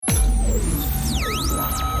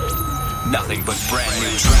Nothing but brand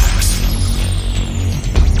new tracks.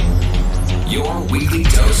 Your weekly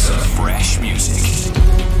dose of fresh music.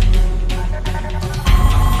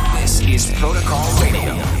 This is Protocol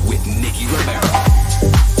Radio with Nicky Romero.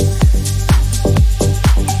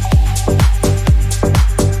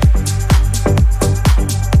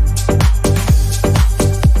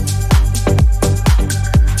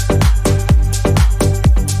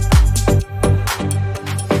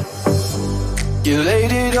 You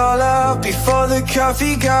laid it all out before the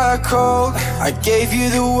coffee got cold. I gave you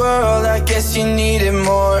the world, I guess you needed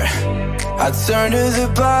more. I turned to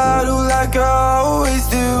the bottle like I always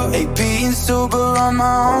do. Ain't being sober on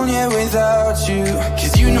my own, yeah, without you.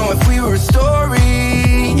 Cause you know if we were a story,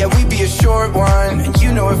 yeah, we'd be a short one. And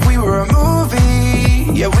you know if we were a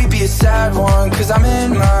movie, yeah, we'd be a sad one. Cause I'm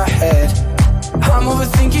in my head, I'm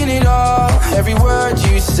overthinking it all, every word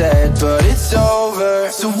you said, but it's over.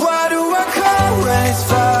 So why do I call when it's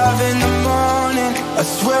 5 in the morning? I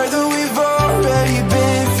swear that we've already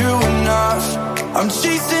been through enough. I'm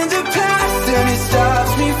chasing the past and it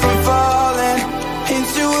stops me from falling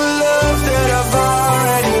into a love that I've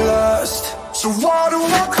already lost. So why do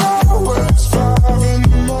I call when it's 5 in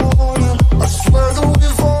the morning? I swear that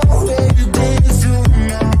we've already been through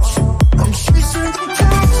enough. I'm chasing the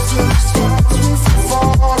past and it stops me from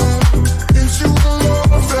falling into a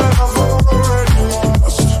love that I've already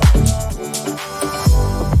lost.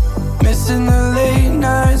 Missing the late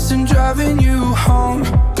nights and driving you home,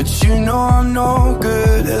 but you know I'm no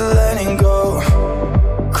good at letting go.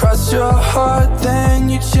 Crossed your heart, then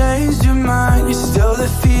you changed your mind. You're still the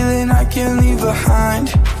feeling I can't leave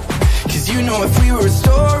behind. Cause you know if we were a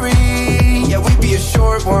story, yeah, we'd be a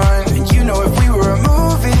short one. And you know if we were a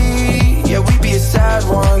movie, yeah, we'd be a sad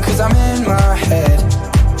one. Cause I'm in my head,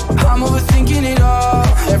 I'm overthinking it all,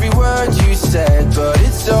 every word you said, but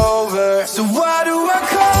it's over. So why do I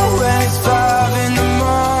call when it's 5 in the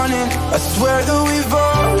morning? I swear that we've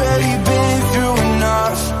already been through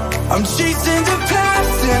enough. I'm chasing the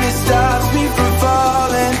past and it stops me from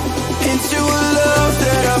falling into a love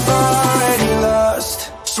that I've already lost.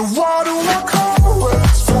 So why do I call when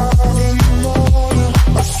it's 5 in the morning?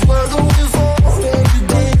 I swear that we've already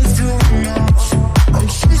been through enough. I'm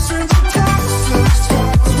chasing the past and it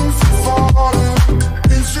stops me from falling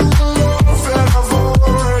into a love that I've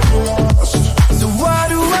already lost. So why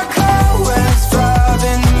do I call when it's 5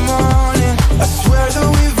 in the morning? I swear that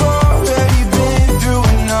we've already been through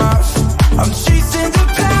enough. I'm chasing the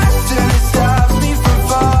past and it stops me from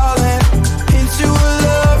falling into a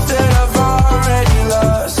love that I've already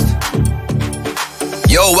lost.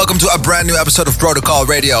 Yo, welcome to a brand new episode of Protocol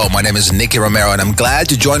Radio. My name is Nicky Romero and I'm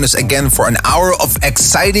glad you joined us again for an hour of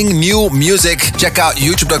exciting new music. Check out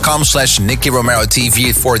youtube.com/Nicky Romero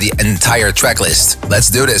TV for the entire track list. Let's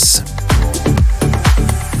do this.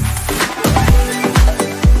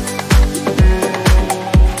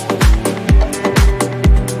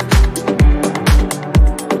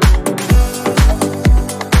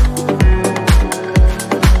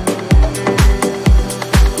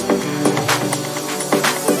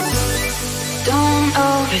 Don't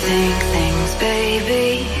overthink things,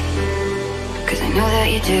 baby, 'cause I know that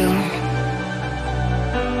you do.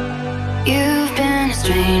 You've been a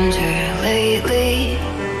stranger lately,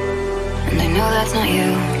 and I know that's not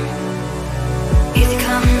you. Easy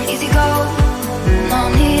come, easy go, no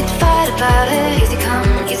need to fight about it. Easy come,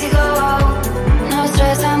 easy go, no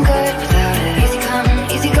stress, I'm good without it. Easy come,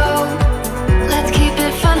 easy go, let's keep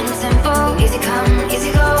it fun and simple. Easy come,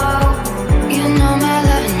 easy go, you know my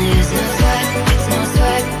loving is no sweat, it's no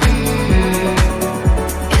sweat,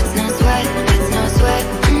 it's no sweat, it's no sweat,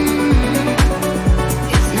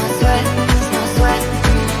 it's no sweat, it's no sweat,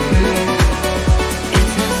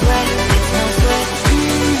 it's no sweat, it's no sweat,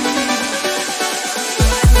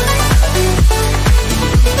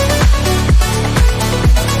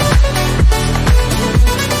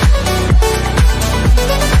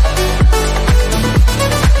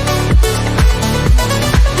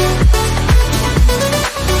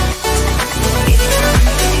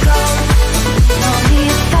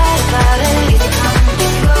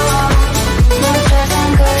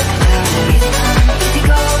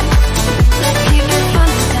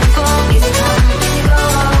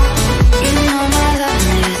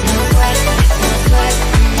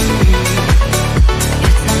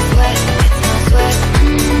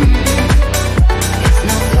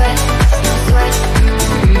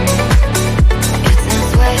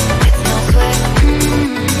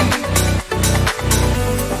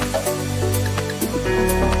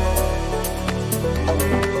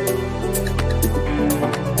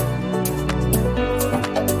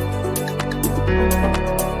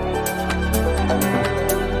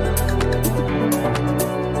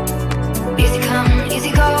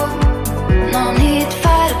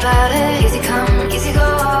 about it. Easy come, easy go.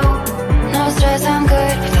 No stress, I'm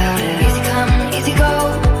good without it. Easy come, easy go.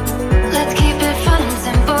 Let's keep it fun and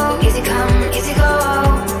simple. Easy come, easy go.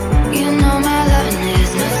 You know my loving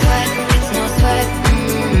is no sweat, it's no sweat.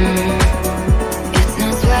 It's no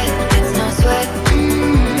sweat, it's no sweat.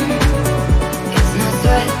 It's no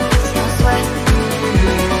sweat, it's no sweat.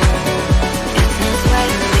 It's no sweat,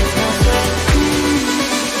 it's no sweat.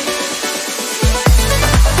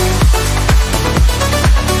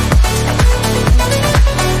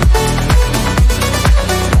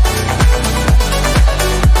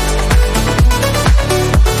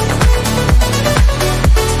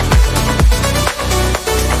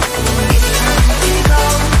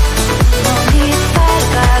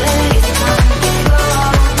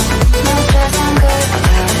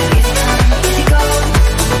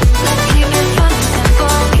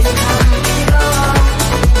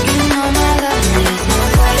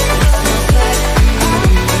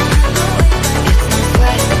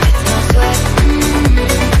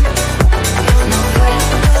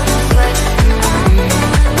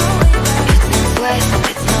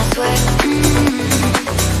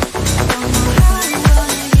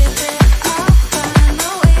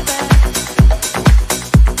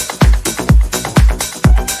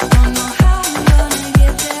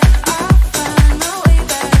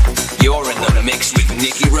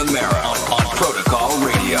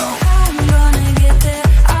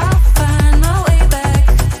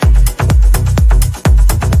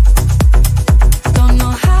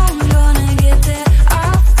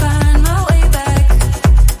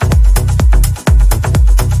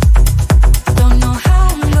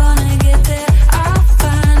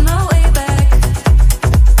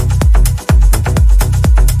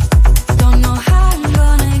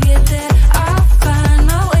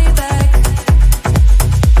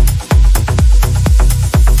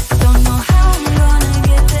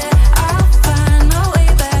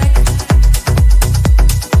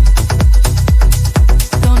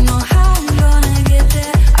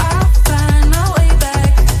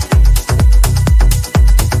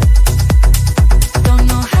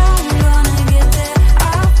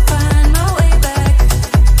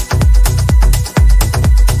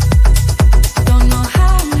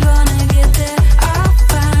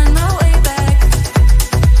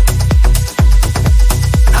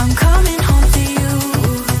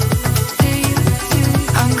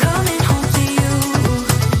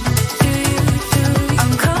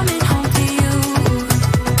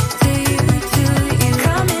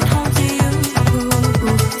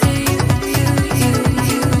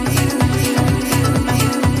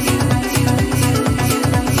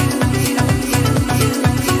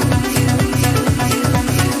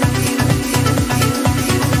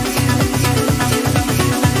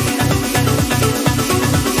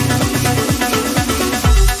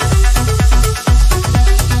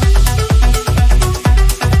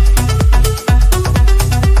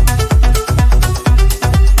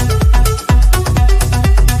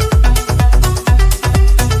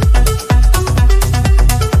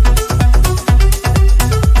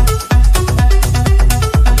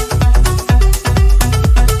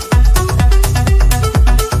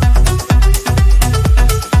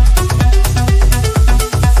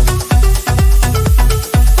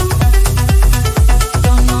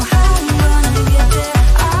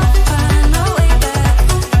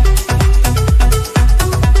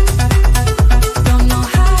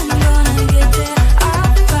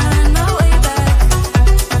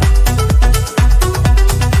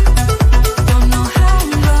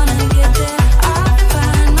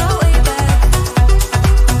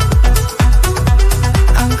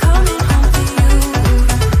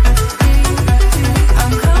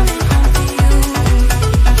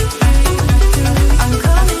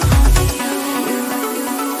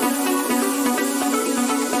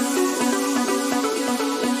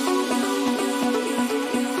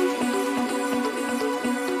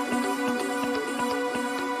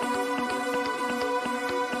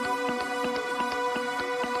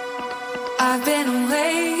 I've been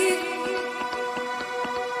away,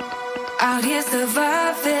 out here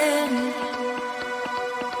surviving,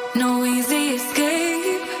 no easy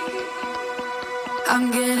escape. I'm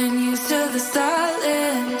getting used to the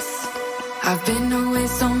silence. I've been away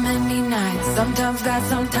so many nights, sometimes bad,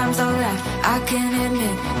 sometimes alright. I can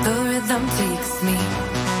admit the rhythm takes me.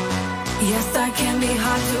 Yes, I can be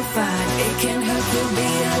hard to find, it can hurt to be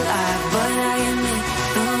alive, but I admit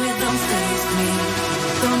the rhythm stays me.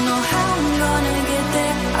 Don't know how I'm gonna get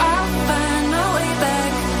there, I'll find my way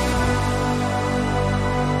back.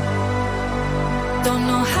 Don't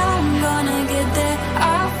know how I'm gonna get there,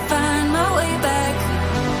 I'll find my way back.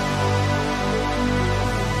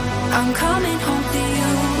 I'm coming home to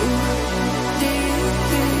you.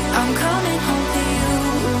 I'm coming home to you.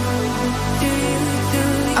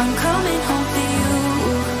 I'm coming home to you.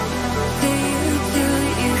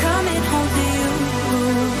 You're coming home to you.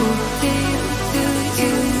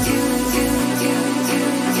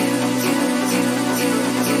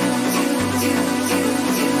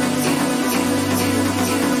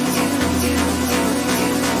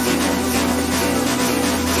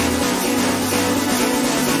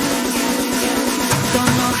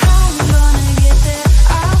 Don't know how I'm gonna get there.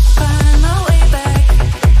 I'll find my way back.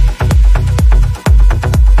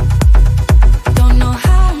 Don't know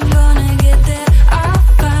how I'm gonna get there. I'll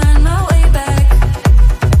find my way back.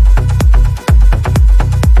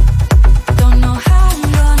 Don't know how I'm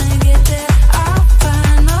gonna get there. I'll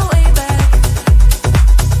find my way back.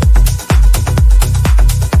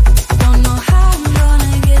 Don't know how I'm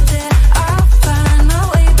gonna get there. I'll find my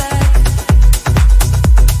way back.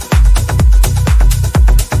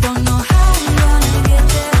 Don't know how I'm gonna get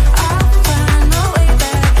there. I'll find my way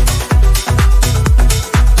back.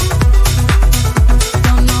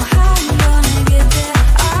 Don't know how I'm gonna get there.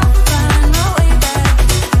 I'll find my way back.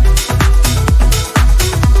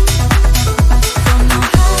 Don't know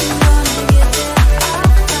how I'm gonna get there.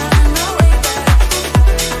 I'll find my way back.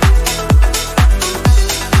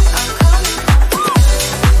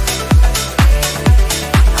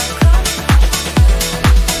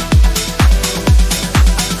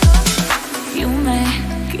 You may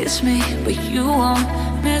kiss me, but you won't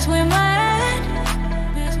mess with my head.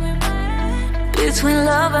 Between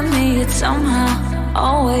love and me, it somehow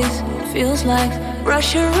always feels like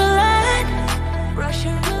Russian roulette.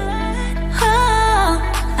 Oh,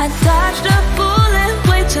 I dodged a bullet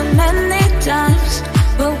way too many times,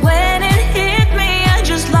 but when it hit me, I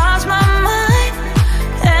just lost my mind.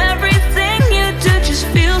 Everything you do just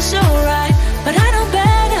feels so right, but I know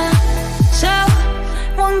better, so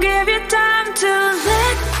won't give you time to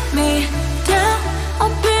let me down.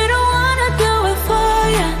 I'll be the one to do it for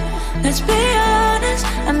you. Let's be honest,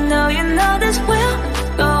 I know you know this will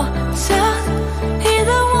go south,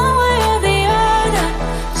 either one way or the other,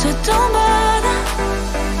 so don't bother.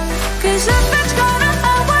 'Cause if it's gonna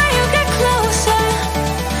hurt when you get closer,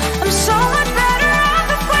 I'm so much better off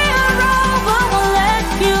if we unroll. I won't let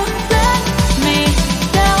you let me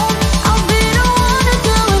down. I'll be the one to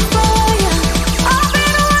do it for you. I'll be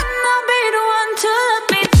the one to let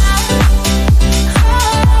me down.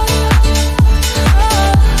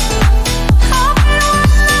 I'll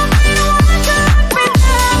be the one to let me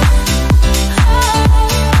down.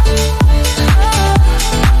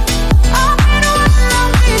 I'll be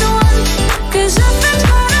the one. 'Cause if it's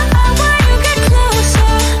gonna hurt when you get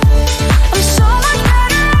closer, I'm so much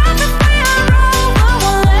better off if we unroll. I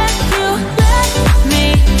won't let you let me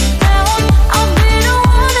down. I'll be the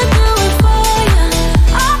one to do it for you.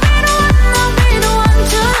 I'll be the one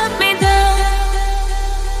to let me down.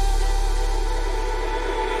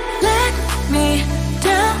 Let me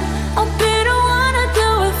down. I'll be the one to do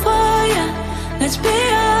it for you. Let's be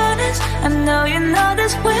honest, I know you know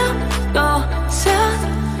this will go south,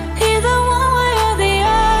 either one way or the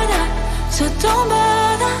other, so don't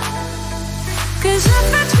bother. 'Cause if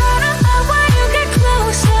it's gonna hurt when you get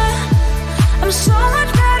closer, I'm so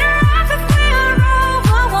much better off if we unroll.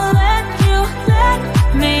 I won't let you let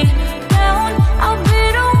me down. I'll be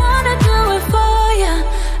the one to do it for you.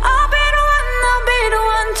 I'll be the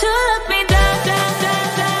one to let me down.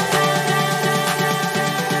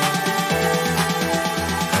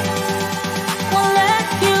 Won't let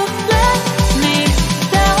you let me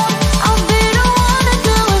down. I'll be the one to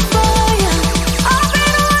do it for you. I'll be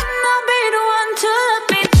the one to let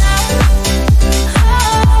me down.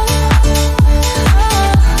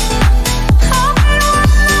 I'll be the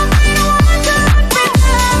one to let me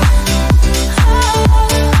down.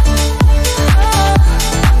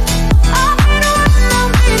 I'll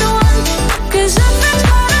be the one. 'Cause if it's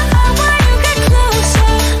gonna hurt when you get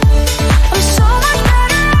closer, I'm so much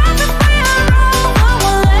better off if we unroll. I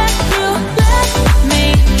won't let you let me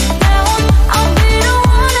down. I'll be the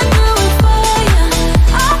one to do it for you.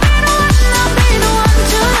 I'll be the one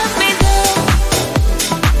to let me down.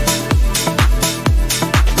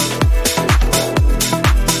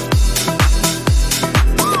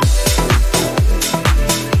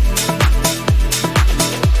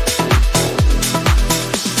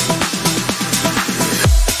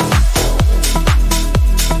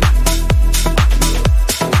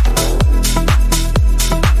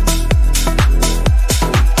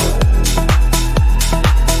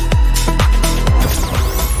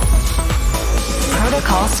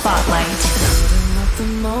 Protocol Spotlight.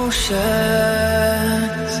 Emotions,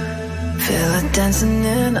 feel a dancing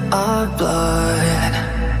in our blood,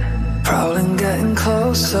 prowling, getting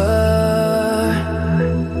closer,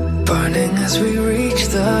 burning as we reach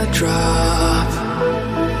the drop.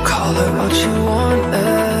 Call it what you want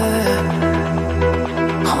it.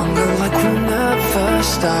 Hunger like we'll never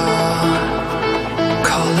stop.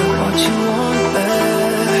 Call it what you want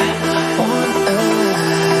it. Want it,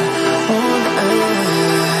 want it.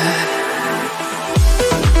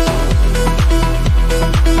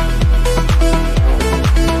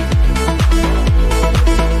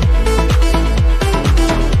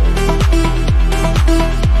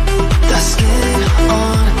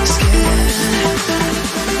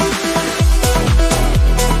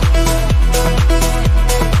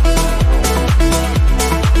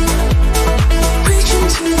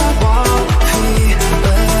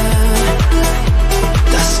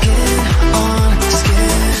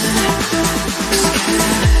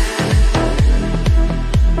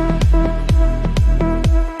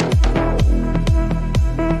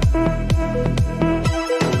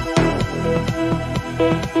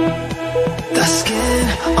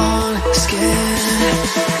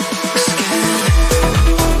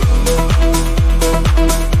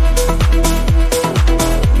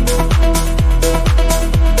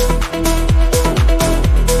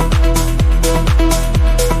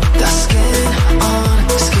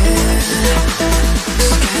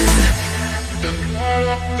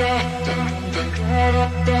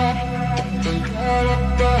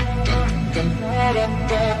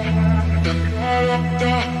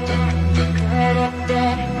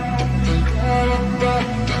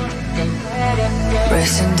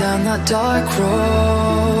 Racing down that dark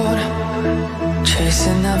road,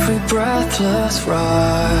 chasing every breathless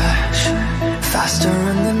rush, faster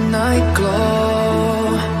in the night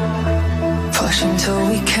glow, pushing till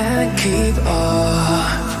we can't keep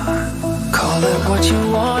up. Call it what you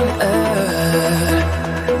want it.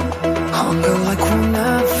 Hunger like we'll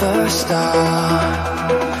never stop.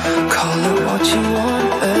 Call it what you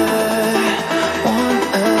want it. Want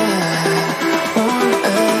it, want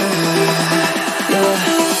it, yeah.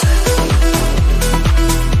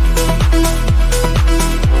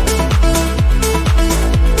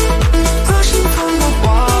 Rushing from the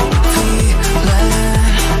wild feeling,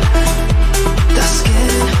 that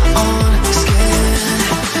skin on skin.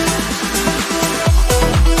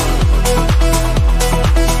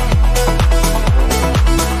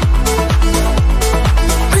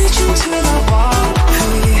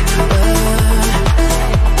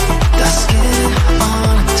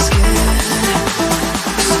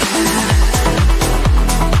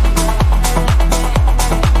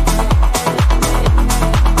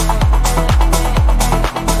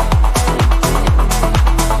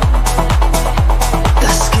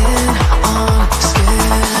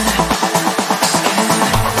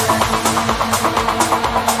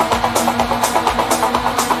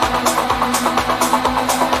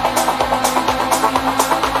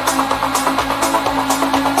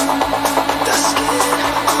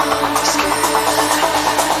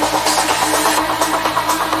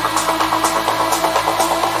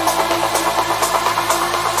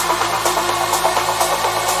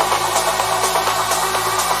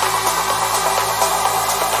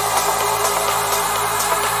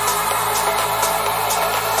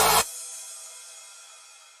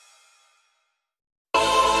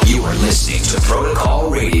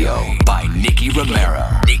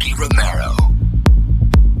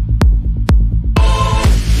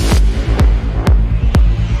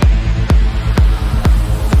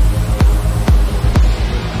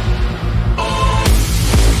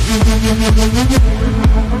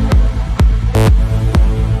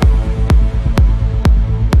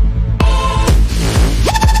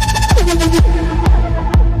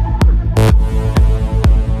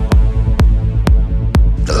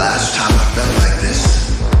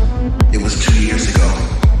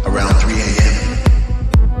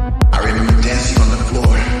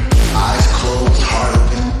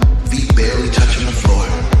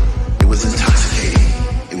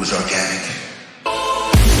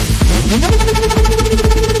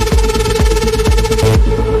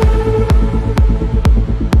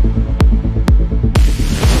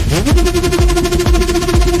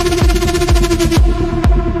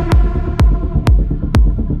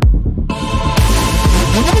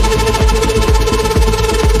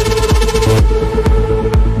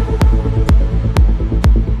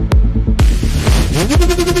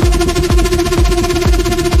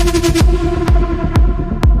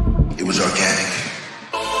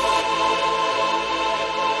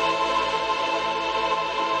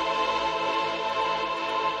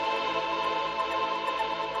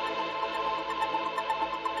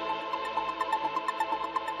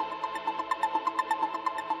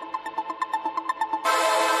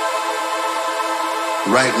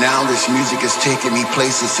 Right now, this music is taking me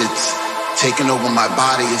places. It's taking over my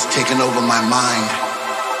body. It's taking over my mind.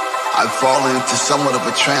 I've fallen into somewhat of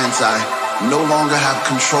a trance. I no longer have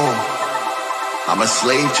control. I'm a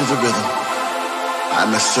slave to the rhythm.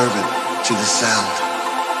 I'm a servant to the sound.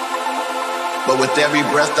 But with every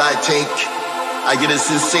breath I take, I get a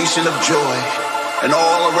sensation of joy. And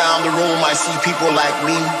all around the room, I see people like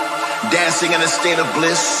me, dancing in a state of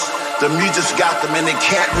bliss. The music's got them and they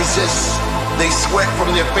can't resist. They sweat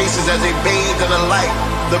from their faces as they bathe in the light.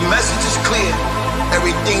 The message is clear.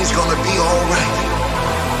 Everything's gonna be alright.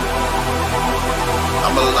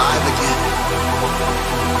 I'm alive again.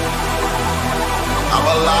 I'm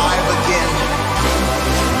alive again.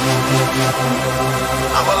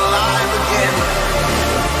 I'm alive again.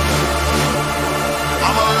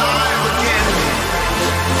 I'm alive again.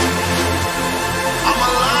 I'm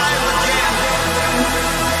alive again.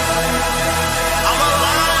 I'm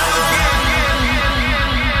alive again.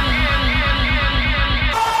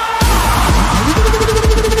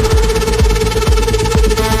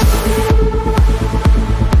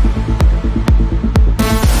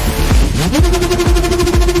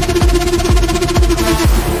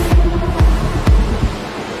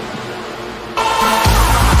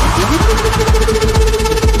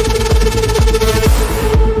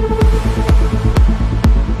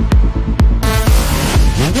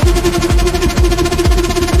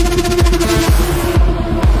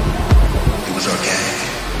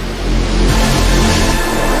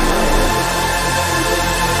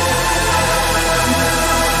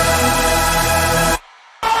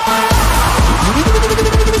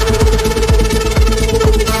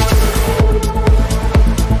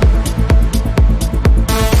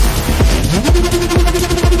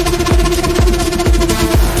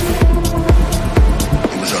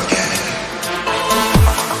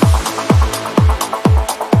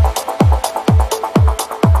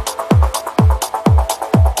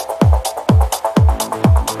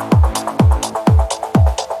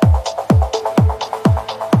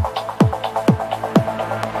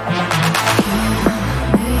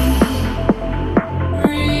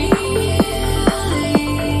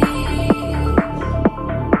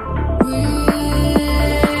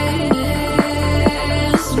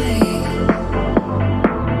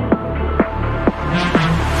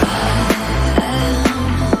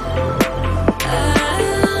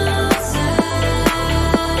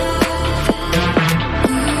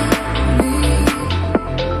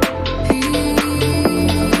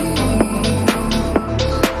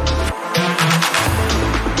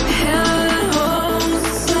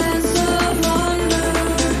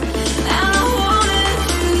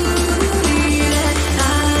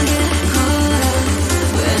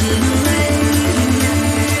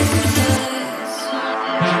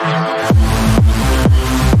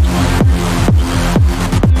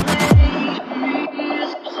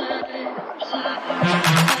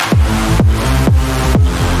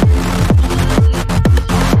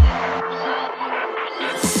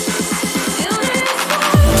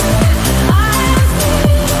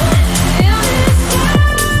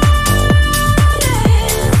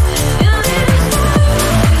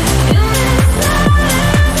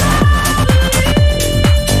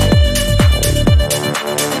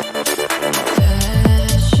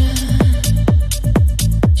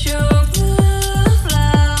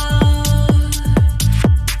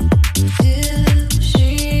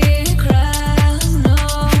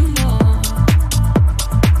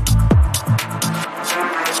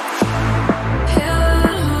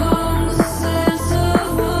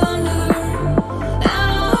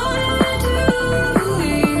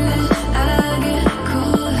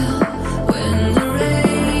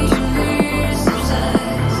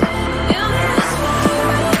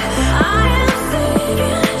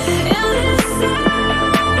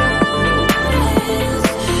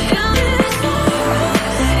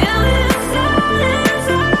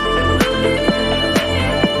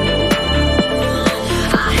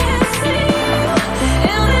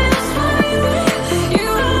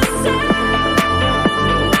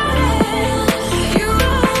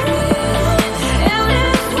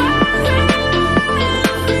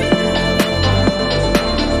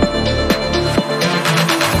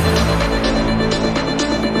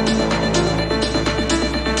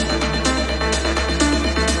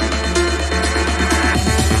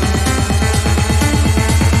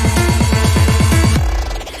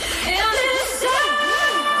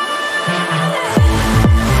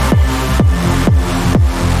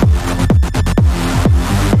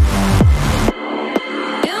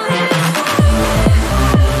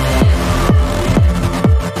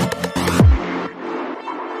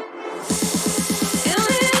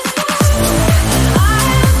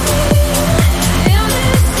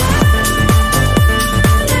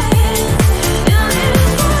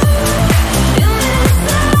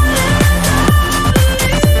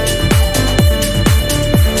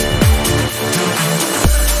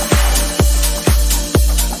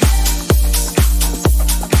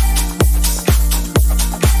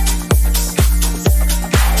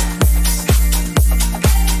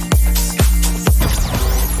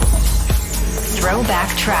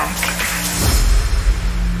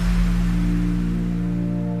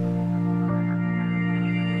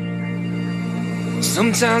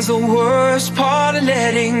 Sometimes the worst part of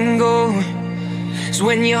letting go is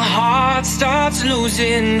when your heart starts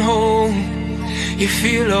losing hope. You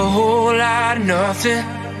feel a whole lot of nothing,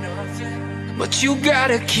 but you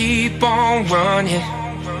gotta keep on running.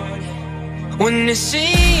 When it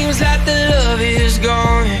seems like the love is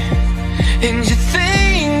gone and you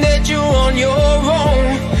think that you're on your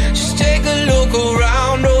own, just take a look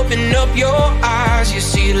around, open up your eyes. You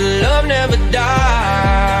see the love never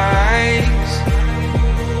dies.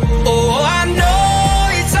 Oh, I know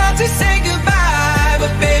it's hard to say goodbye,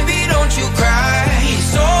 but baby, don't you cry.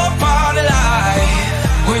 It's all part of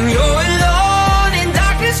life. When you're alone and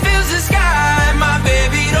darkness fills the sky, my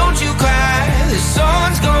baby, don't you cry. The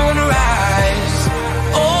sun's gonna rise.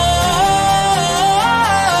 Oh,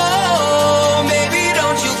 baby,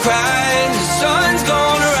 don't you cry. The sun's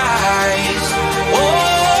gonna rise. Oh,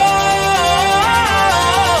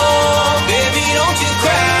 baby, don't you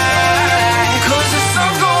cry, 'cause the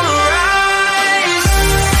sun's gonna rise.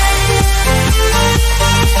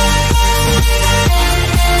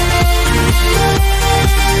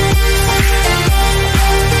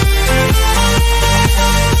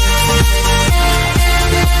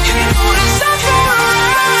 You know the sun's gonna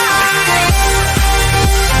rise.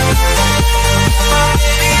 My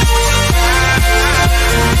baby, don't you cry.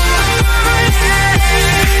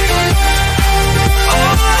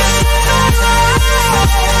 Oh, the sun's gonna rise.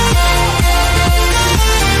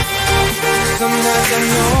 Sometimes I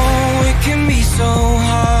know it can be so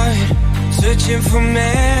hard, searching for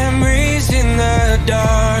memories in the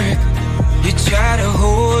dark. You try to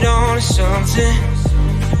hold on to something.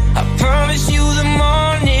 I promise you the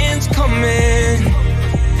morning's coming.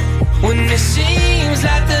 When it seems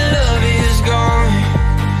like the love is gone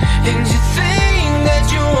and you think that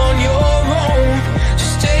you're on your own,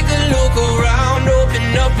 just take a look around, open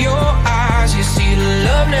up your eyes. You see the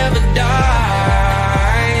love never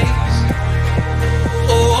dies.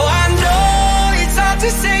 Oh, I know it's hard to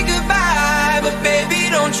say goodbye, but baby,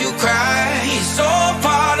 don't you cry. It's all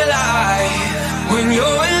part of life. When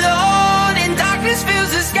you're alone and darkness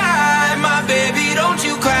fills the sky, my baby, don't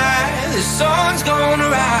you cry. The sun's gonna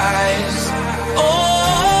rise. Oh,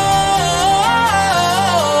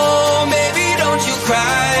 baby, don't you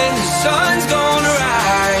cry. The sun's gonna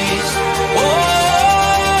rise. Oh,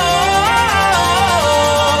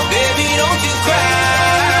 baby, don't you cry,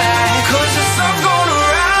 'cause the sun's gonna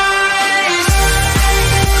rise.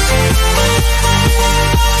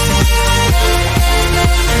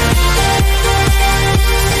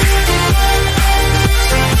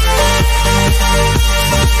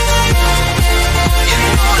 You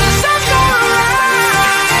know the sun's gonna rise.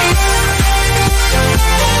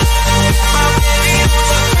 My baby,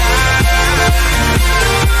 don't you cry.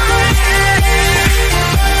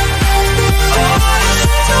 Oh, the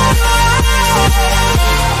sun's gonna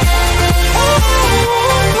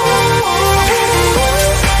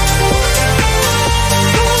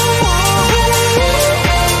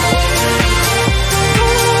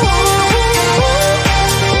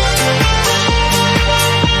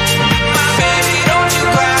My baby, don't you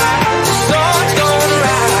cry. The sun's gonna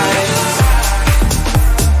rise.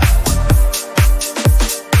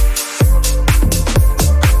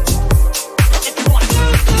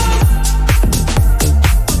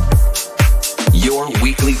 Your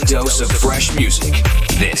weekly dose of fresh music.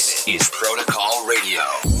 This is Protocol Radio.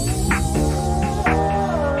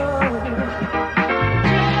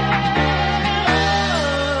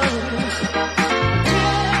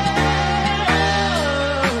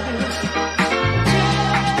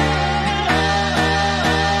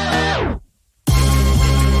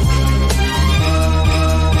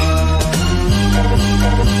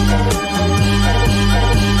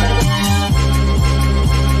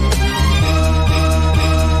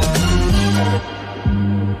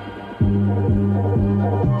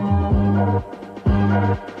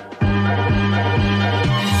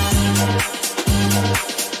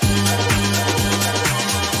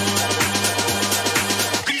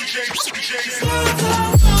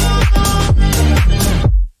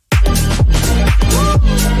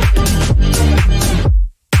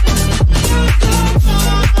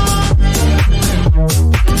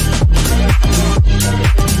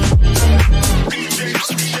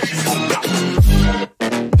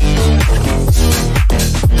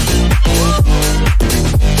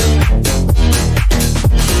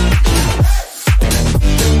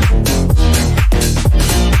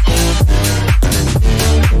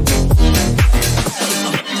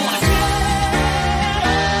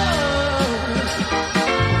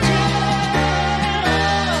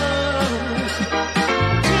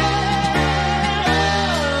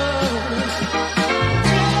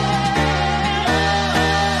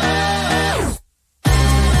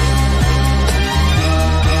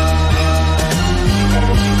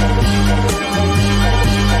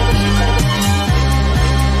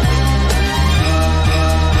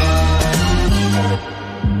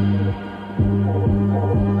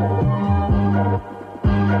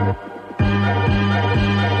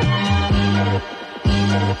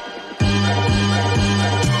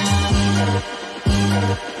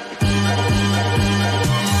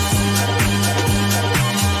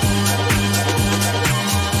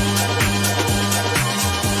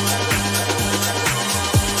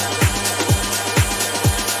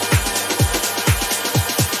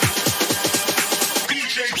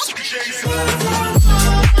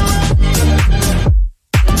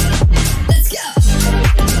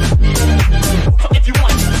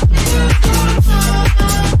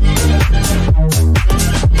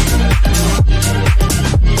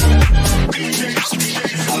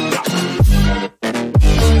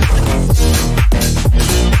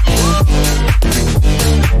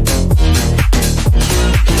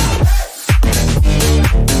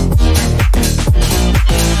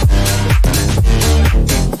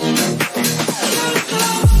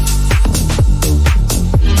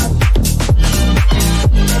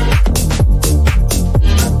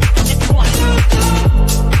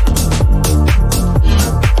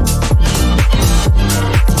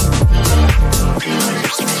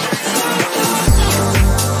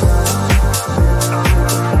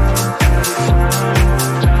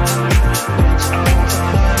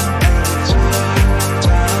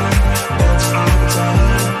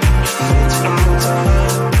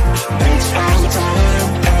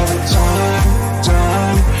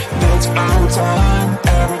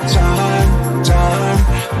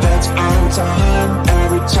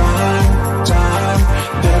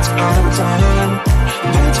 time.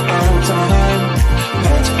 That's our time.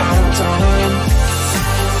 That's our time.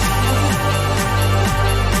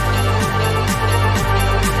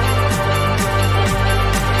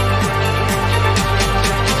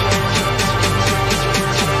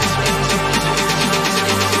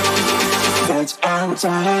 That's our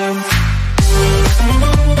time.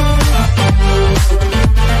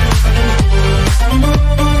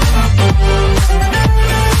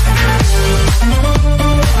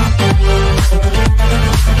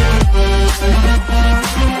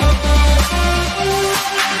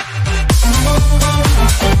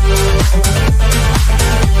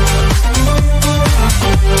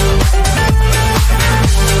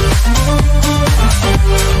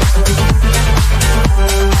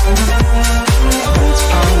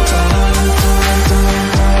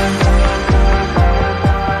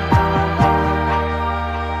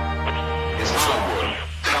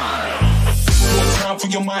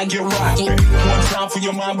 Your mind get rockin'. One time for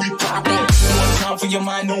your mind, we poppin'. One time for your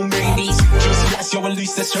mind, no maybes. Just yes, yo,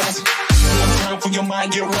 release the stress. One time for your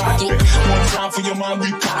mind, get rockin'. One time for your mind,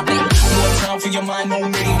 we poppin'. One time for your mind, no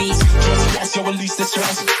maybes. Just yes, yo, release the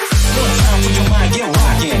stress. One time for your mind, get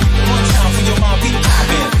rockin'. One time for your mind, we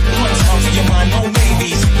poppin'. One time for your mind, no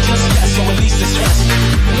maybes. Just yes, yo, release the stress.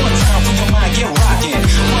 One time for your mind, get rockin'.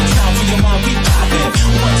 One time for your mind, we poppin'.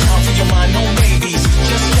 One time for your mind, no maybes.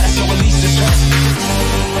 Just yes, yo, release the stress.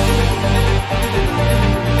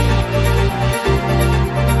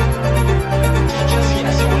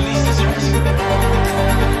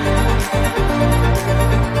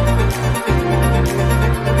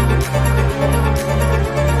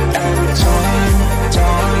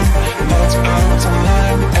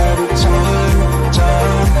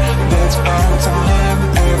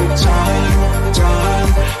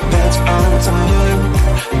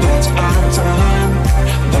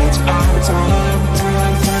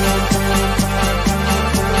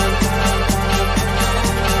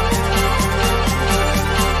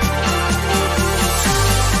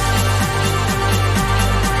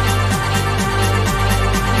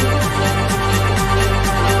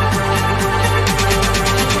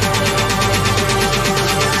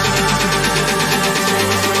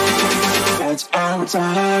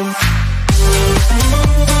 Time.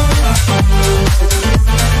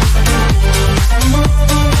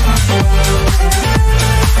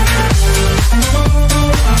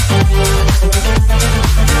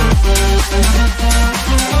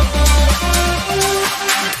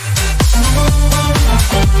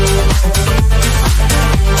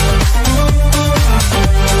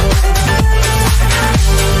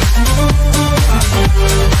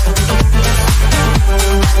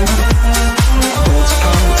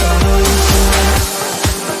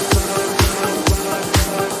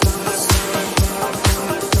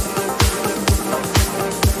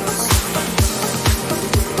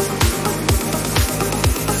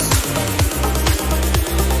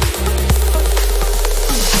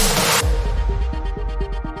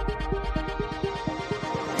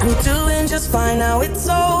 I'm doing just fine now, it's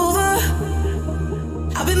over.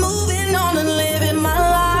 I've been moving on and living my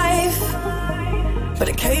life, but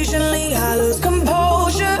occasionally I lose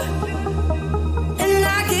composure, and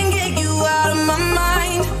I can't get you out of my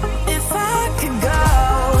mind. If I could go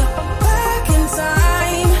back in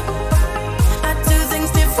time, I'd do things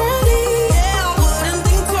differently. Yeah, I wouldn't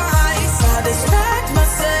think twice. I distract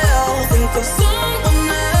myself, think of someone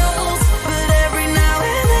else, but every now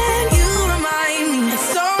and then you remind me.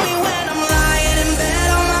 It's only when I'm lying in bed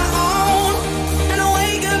on my own, and I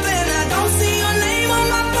wake up and I don't see your name on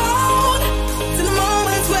my phone. To the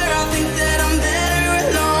moments where I think that I'm better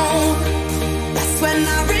alone. That's when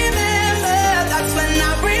I remember, that's when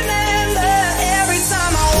I remember. Every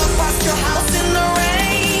time I walk past your house in the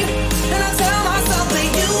rain, and I tell myself that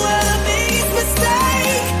you were the biggest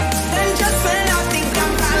mistake. And just when I think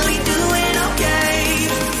I'm finally doing okay,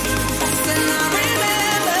 that's when I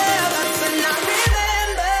remember, that's when I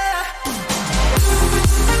remember.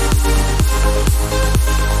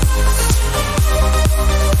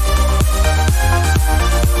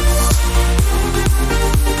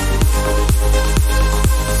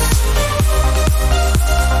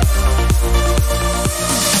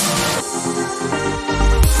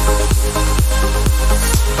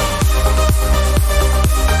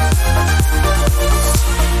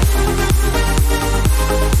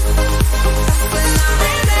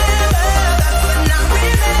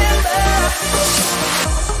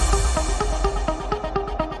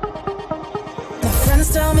 My friends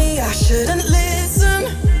tell me I shouldn't listen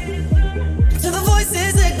to the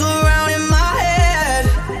voices that go around in my head.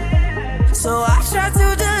 So I try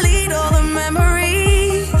to delete all the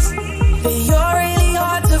memories, but you're really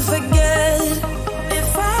hard to forget.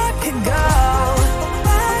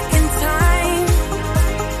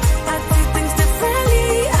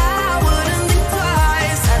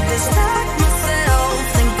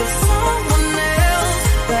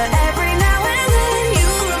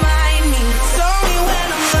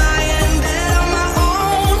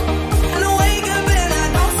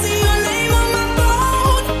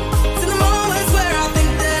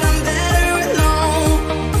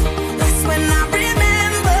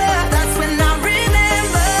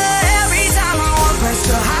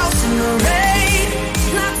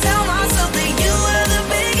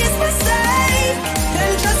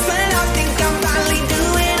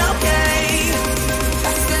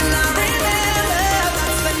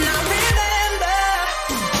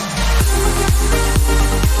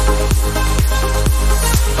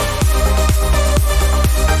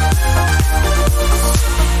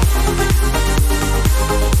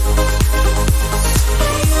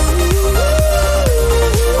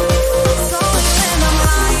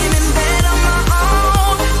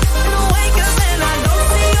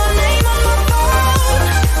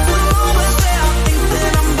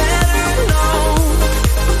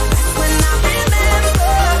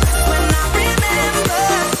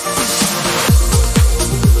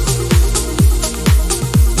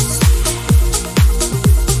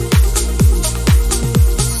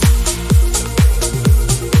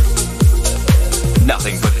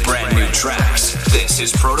 favorite tracks. This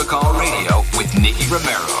is Protocol Radio with Nicky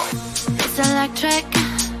Romero. It's electric,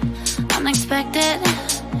 unexpected.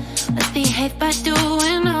 Let's behave by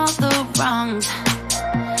doing all the wrongs.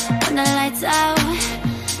 When the lights out,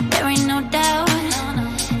 there ain't no doubt.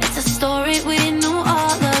 It's a story we knew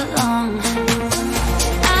all along.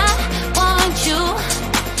 I want you,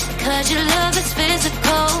 'cause your love is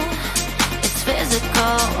physical. It's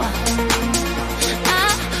physical. I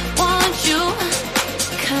want you,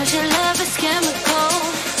 'cause your love is chemical.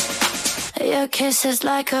 Your kiss is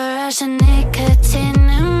like a rush of nicotine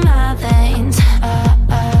in my veins.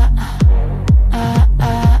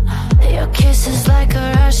 Your kiss is like a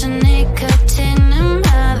rush of nicotine in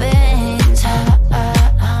my veins.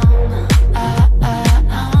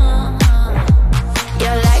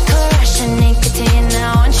 You're like a rush of nicotine.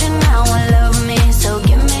 I want you now, I love me. So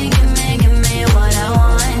give me, give me, give me what I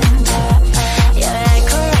want. You're like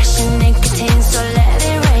a rush of nicotine. So let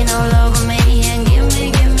it rain all over me. And give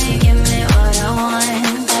me, give me, give me what I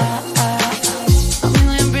want. Put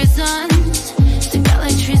me in prisons, stick out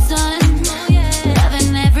like treason.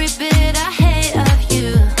 Loving every bit I hate of you.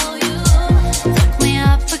 Fuck me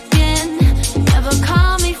up again, never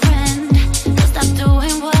call me friend. So stop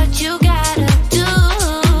doing what you gotta do.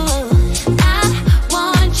 I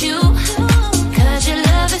want you, 'cause your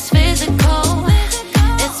love is physical.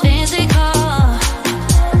 It's physical.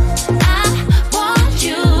 I want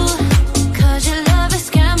you, 'cause your love is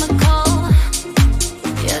chemical.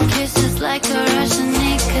 Your kiss is like a rush of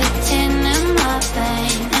nicotine in my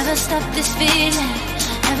vein. Never stop this feeling,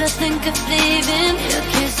 never think of leaving. Your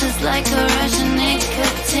kiss is like a rush of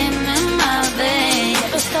nicotine in my vein.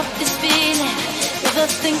 Never stop this feeling, never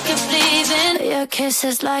think of leaving. Your kiss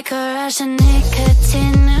is like a rush of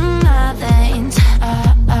nicotine in my veins.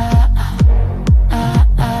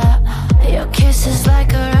 Your kiss is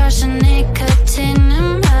like a rush of nicotine in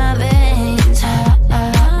my veins.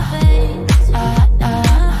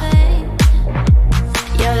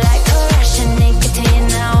 You're like a rush of nicotine.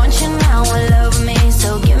 I want you now, all over me. So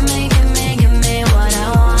give me, give me, give me what I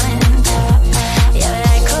want. You're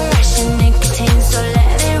like a rush of nicotine. So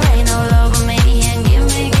let it rain all over me. And give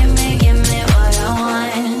me, give me, give me what I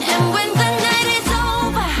want. And when the night is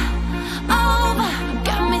over,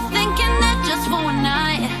 got me thinking that just for one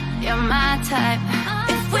night, you're my type.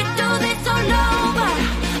 If we do this all over,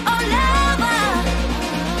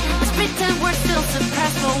 let's pretend we're still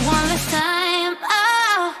suppressed for one last time.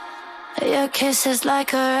 Oh, your kiss is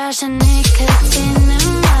like a rush of nicotine in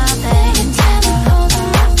my veins.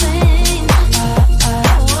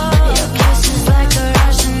 Your kiss is like a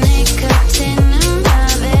rush of nicotine in my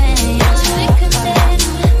veins. You're like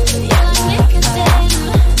nicotine.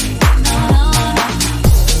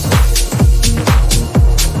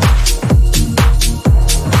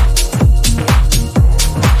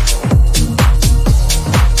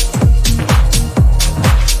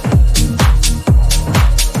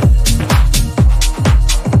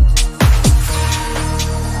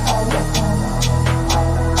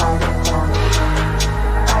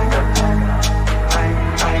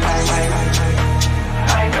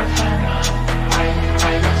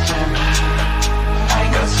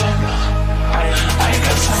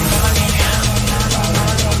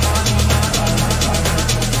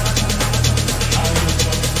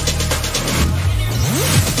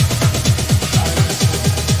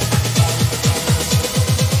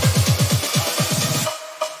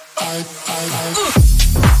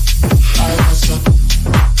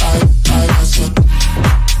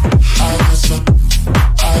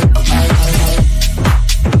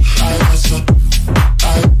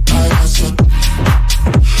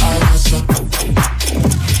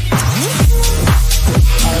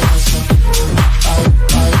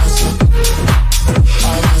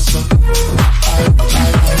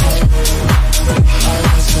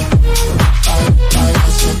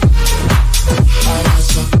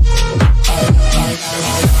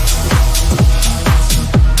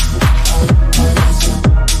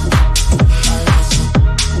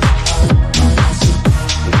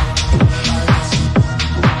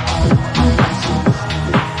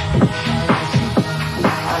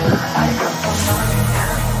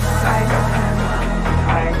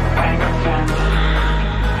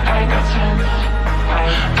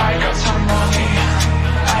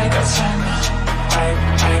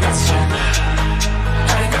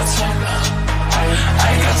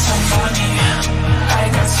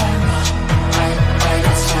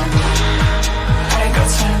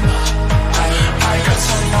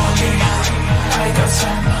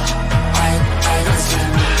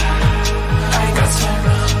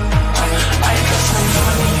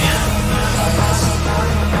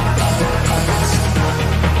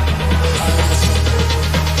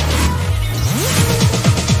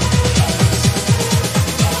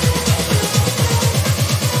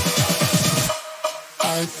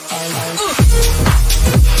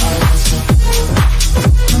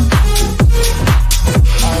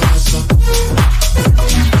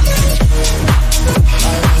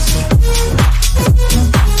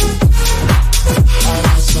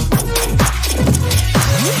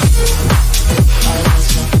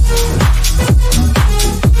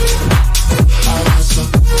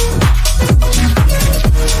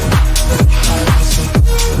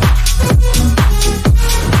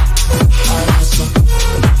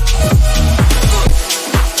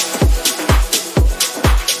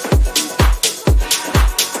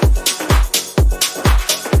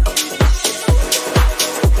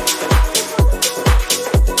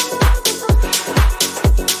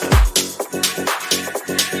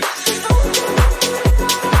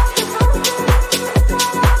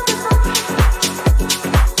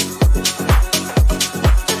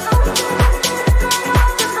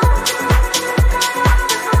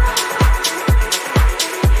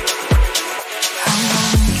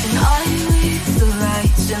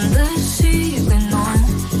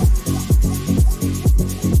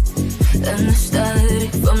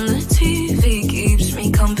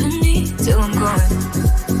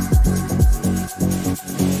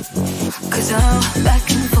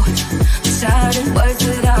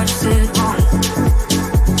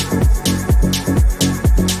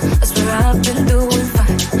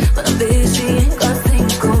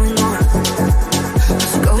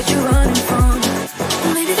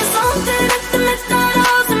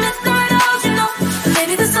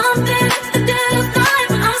 something at the dead of night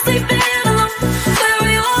when I'm sleeping alone, where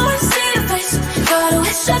we always see your face. God, I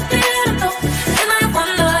wish I didn't know. And I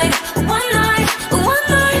one night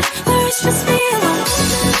where it's just me alone.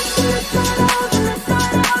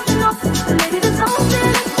 Maybe there's something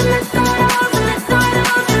at the midnight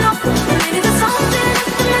hours, maybe there's something at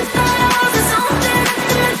the midnight hours, there's something at the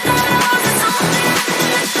midnight hours, there's something.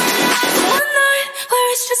 One night where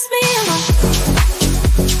it's just me alone.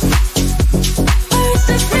 Where it's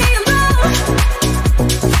just me alone.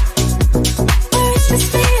 Where it's just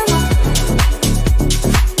me alone.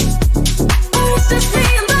 Where it's just me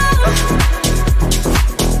alone.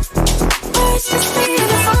 Where it's just me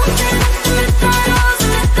alone. Something at the midnight hours,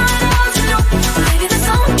 you know. Maybe there's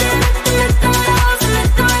something at the midnight hours,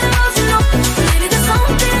 you know. Maybe there's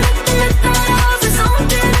something at the midnight hours, there's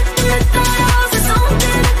something at the midnight hours, there's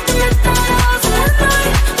something at the midnight hours. One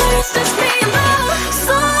night where it's just me alone.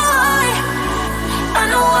 So I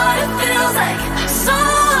know what it feels like. So I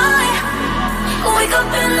wake up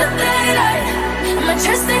in the daylight and my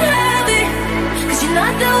chest ain't heavy, 'cause you're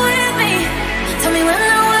not there with me. Tell me when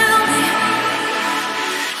I will be.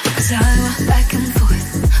 'Cause I walk back and forth,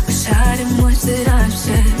 wish I didn't wish that I've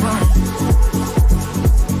said wrong.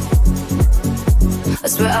 I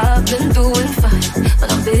swear I've been doing fine, but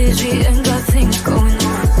I'm busy and got things going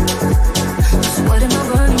on. So what am I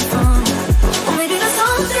running from? Or maybe there's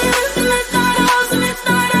something at the midnight hours,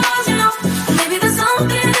 you know. Or maybe there's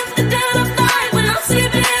something at the dead of night when I'm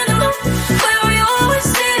sleeping alone, where we always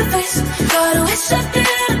see your face. God, I wish I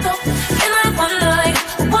didn't know. And I one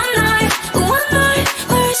night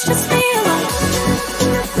where it's just me alone.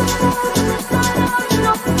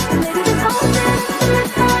 Maybe there's something at the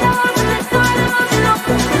midnight hours, you know.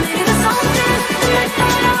 Maybe there's something at the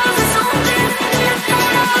midnight hours, there's something at the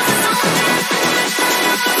midnight hours, there's something.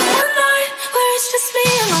 One night where it's just me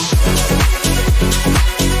alone.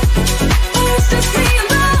 Where it's just me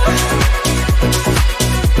alone.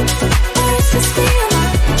 Where it's just me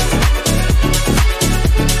alone.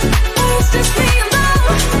 Where it's just me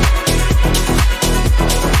alone.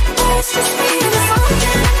 Where it's just me alone.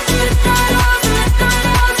 Something at the midnight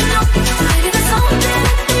hours, you know. Maybe there's something at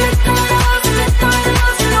the midnight hours,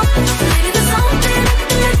 you know. Maybe there's something at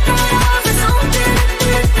the midnight hours, there's something at the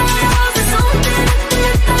midnight hours, there's something at the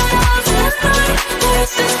midnight hours. One night where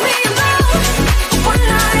it's just me alone. One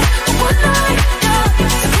night, yeah. So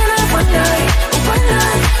can I one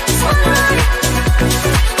night, just one night.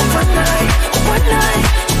 One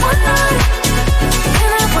night,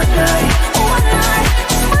 can I one night,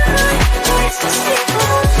 just one night, where it's just me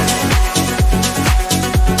alone.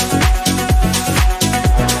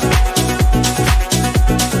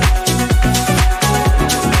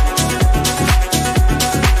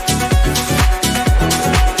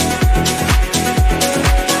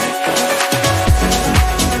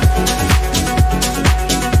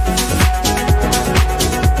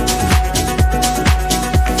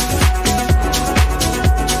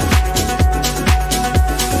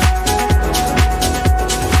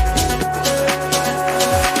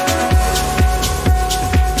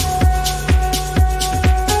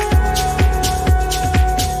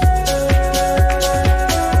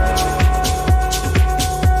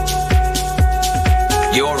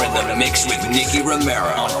 You're in the mix with Nicky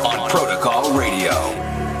Romero on Protocol Radio.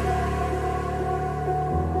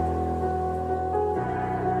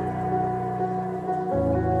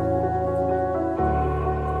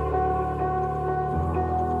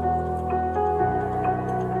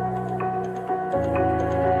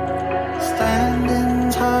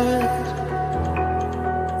 Standing tight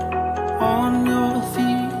on your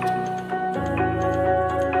feet,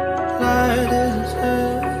 light as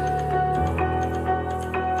air,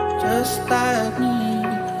 just like me.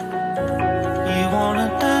 You wanna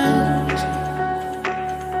dance,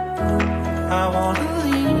 I wanna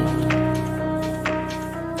lead.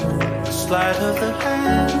 The sleight of the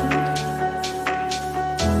hand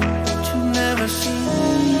that you never see.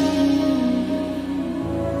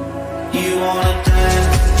 You wanna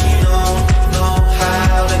dance, you don't know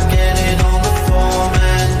how to get it on the floor,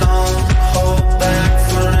 man. Don't hold back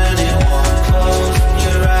for anyone. Close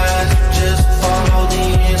your eyes, just follow the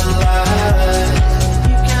inner light.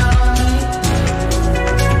 You count on me.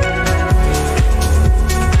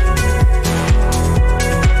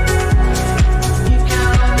 You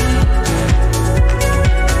count on me.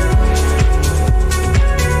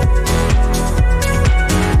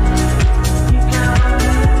 You count on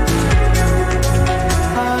me.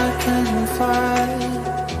 I can fight.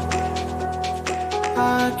 I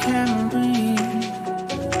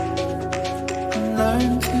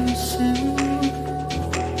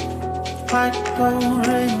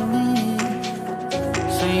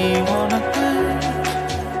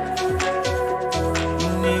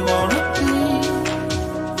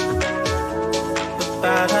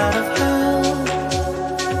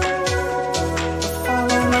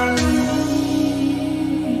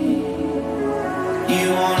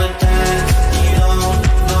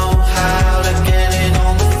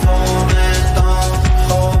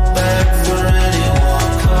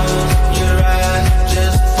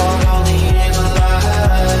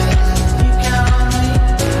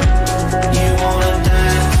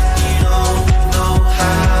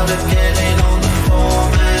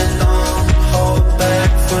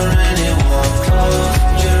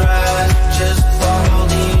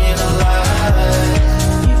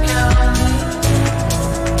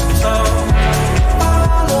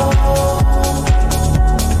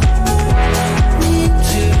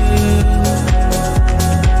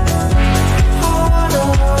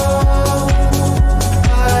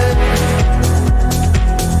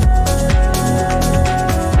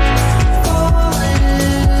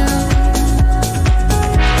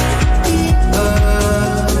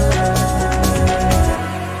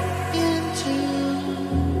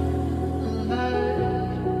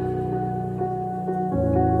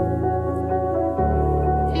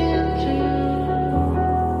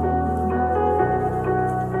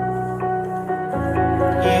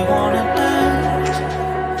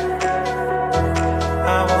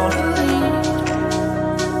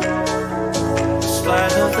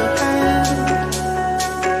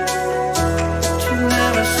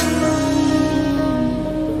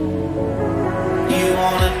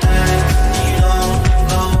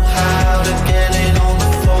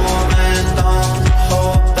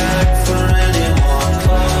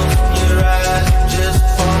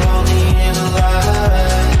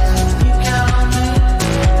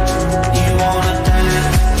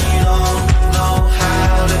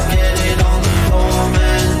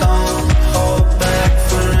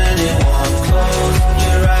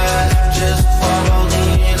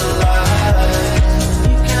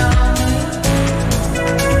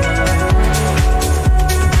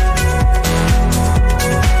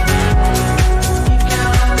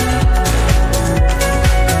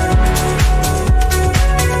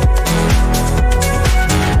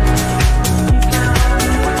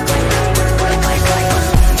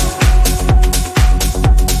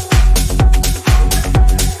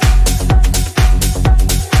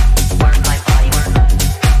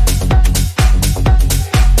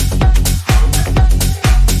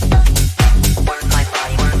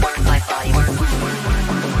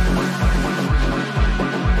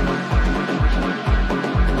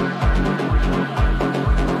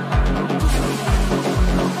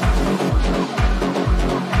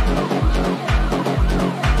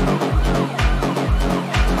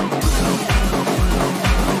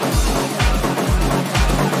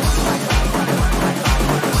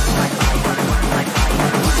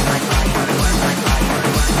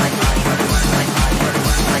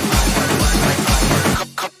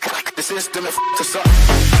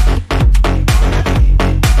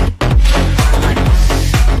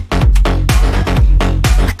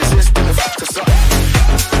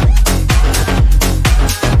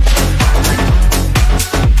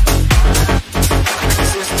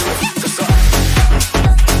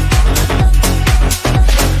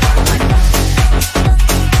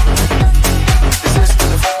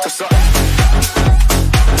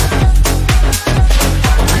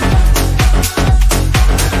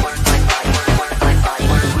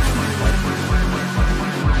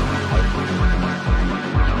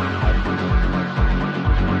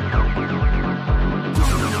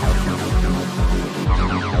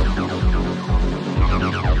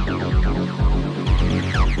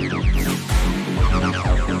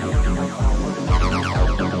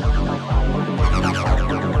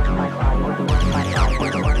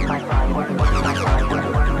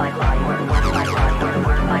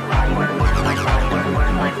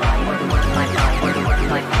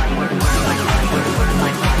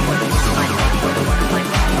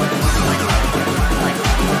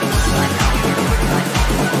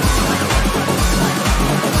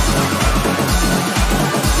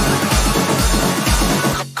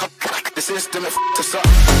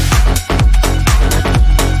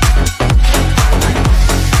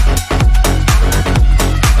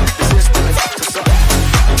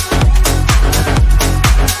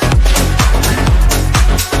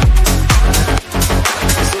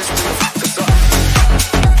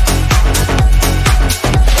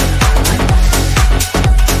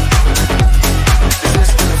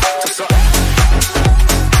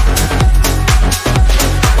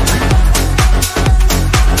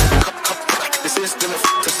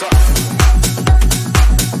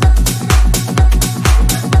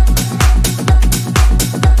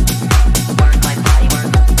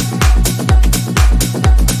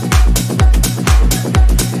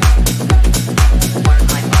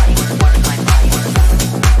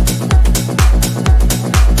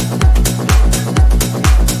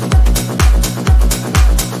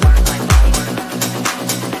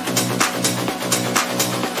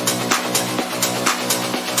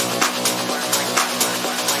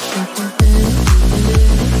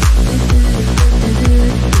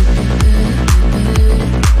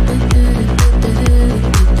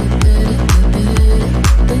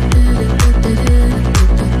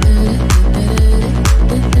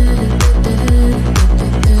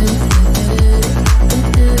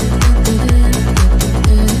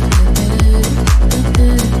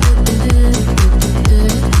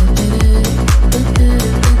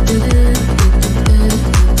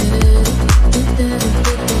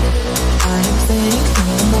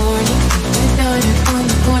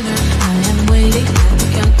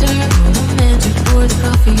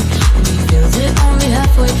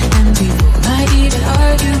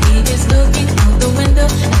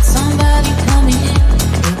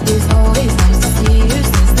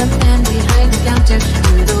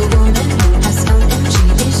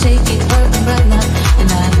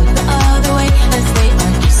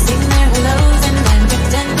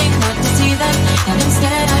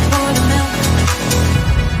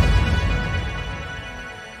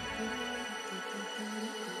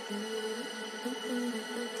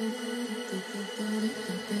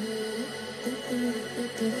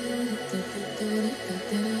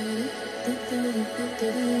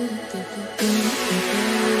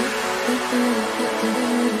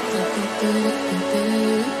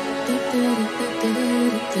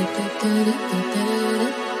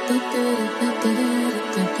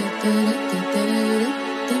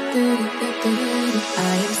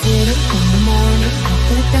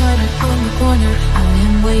got it on the corner. I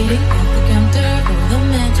am waiting at the counter for the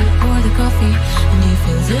man to pour the coffee, and he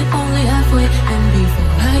fills it only halfway. And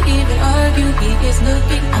before I even argue, he is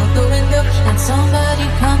looking out the window at somebody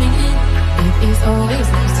coming in. It is always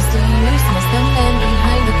nice to see you, says the man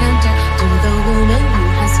behind the counter to the woman who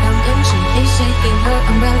has come in. She is shaking her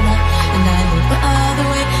umbrella, and I look the other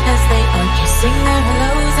way as they are kissing their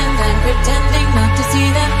hellos, and I'm pretending not to see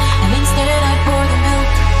them, and instead I pour the milk.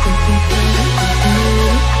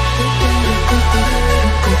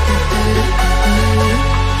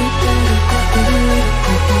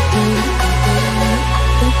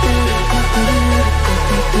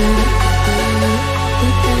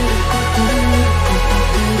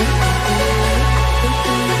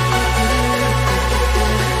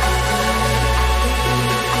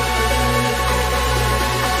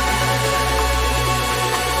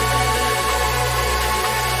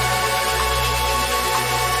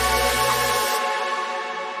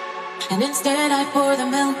 And instead I pour the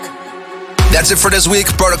milk. That's it for this week.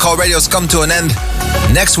 Protocol Radio's come to an end.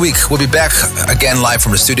 Next week, we'll be back again live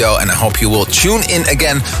from the studio, and I hope you will tune in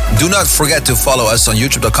again. Do not forget to follow us on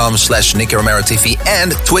youtube.com/Nicky Romero TV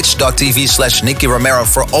and twitch.tv/Nicky Romero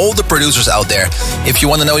for all the producers out there. If you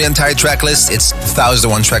want to know the entire track list, it's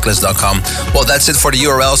 1001tracklist.com. Well, that's it for the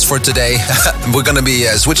URLs for today. We're going to be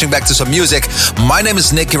switching back to some music. My name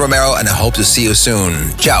is Nicky Romero, and I hope to see you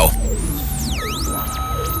soon. Ciao.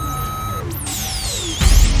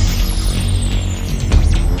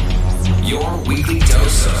 Your weekly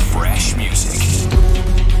dose of fresh music.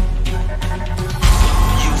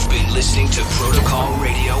 You've been listening to Protocol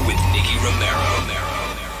Radio with Nicky Romero.